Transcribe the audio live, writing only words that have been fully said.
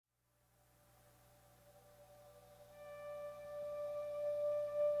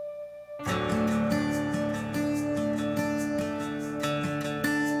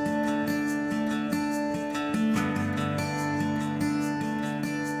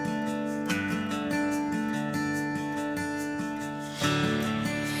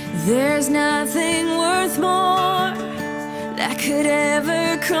There's nothing worth more that could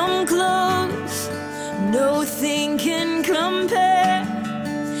ever come close. Nothing can compare.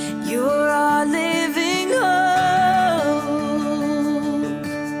 You're our living hope.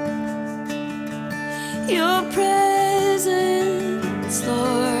 Your presence,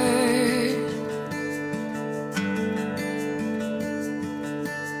 Lord.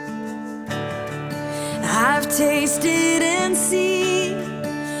 I've tasted and seen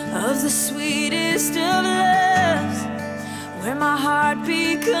of the sweetest of loves, where my heart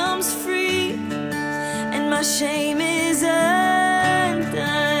becomes free and my shame is undone.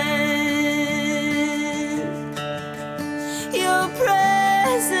 Your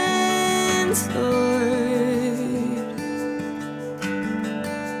presence, Lord.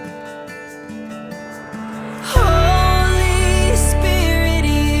 Holy Spirit,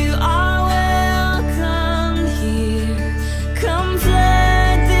 you are welcome here. Come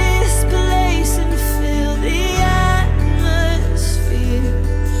flood this place and fill the atmosphere.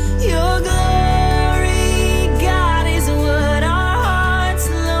 Your glory, God, is what our hearts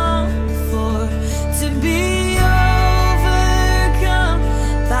long for. To be overcome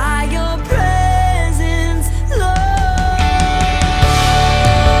by your presence, Lord.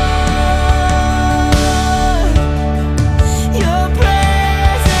 Your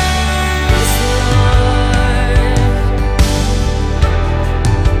presence, Lord.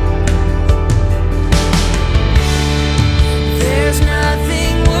 There's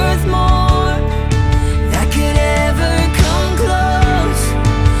nothing worth more that could ever come close.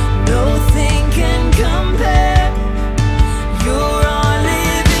 Nothing can compare. You're our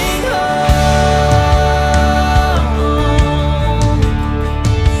living hope.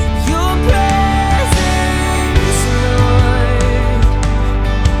 Your presence, Lord.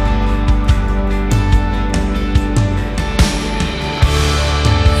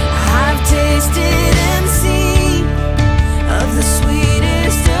 I've tasted and seen of the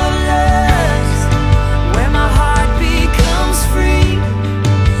sweetest of loves, where my heart becomes free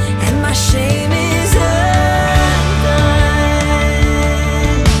and my shame is undone.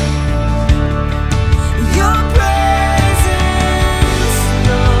 Your presence,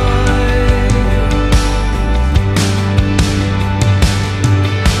 Lord.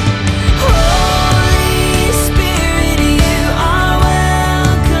 Holy Spirit, you are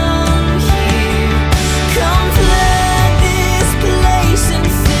welcome here. Come flood this place and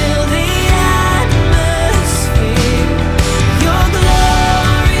fill the atmosphere. Your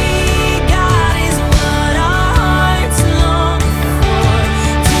glory, God, is what our hearts long for.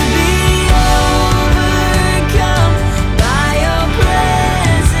 To be overcome by your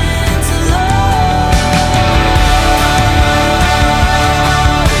presence, Lord.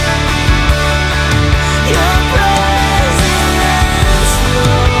 Your presence,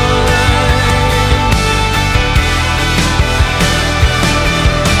 Lord.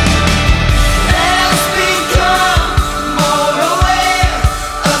 Let us become more aware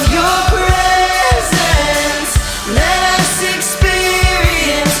of your presence. Let us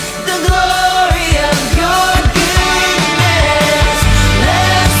experience the glory of your goodness. Let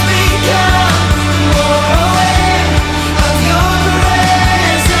us become more aware of your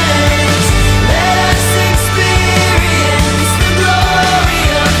presence. Let us experience the glory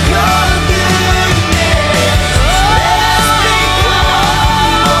of your goodness. Let us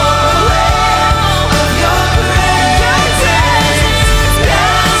become more aware of your presence.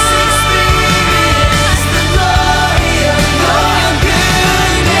 Let us experience the glory of your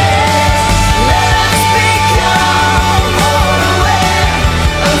goodness. Let us become more aware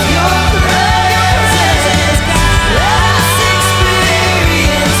of your presence. Let us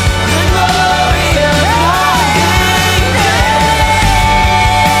experience the glory of your goodness.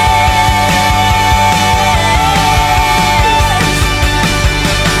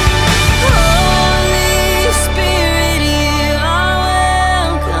 Holy Spirit, you are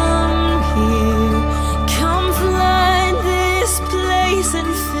welcome here. Come flood this place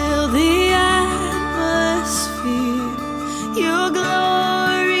and fill the atmosphere. Your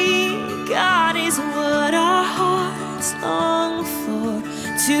glory, God, is what our hearts long for.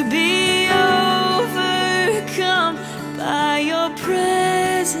 To be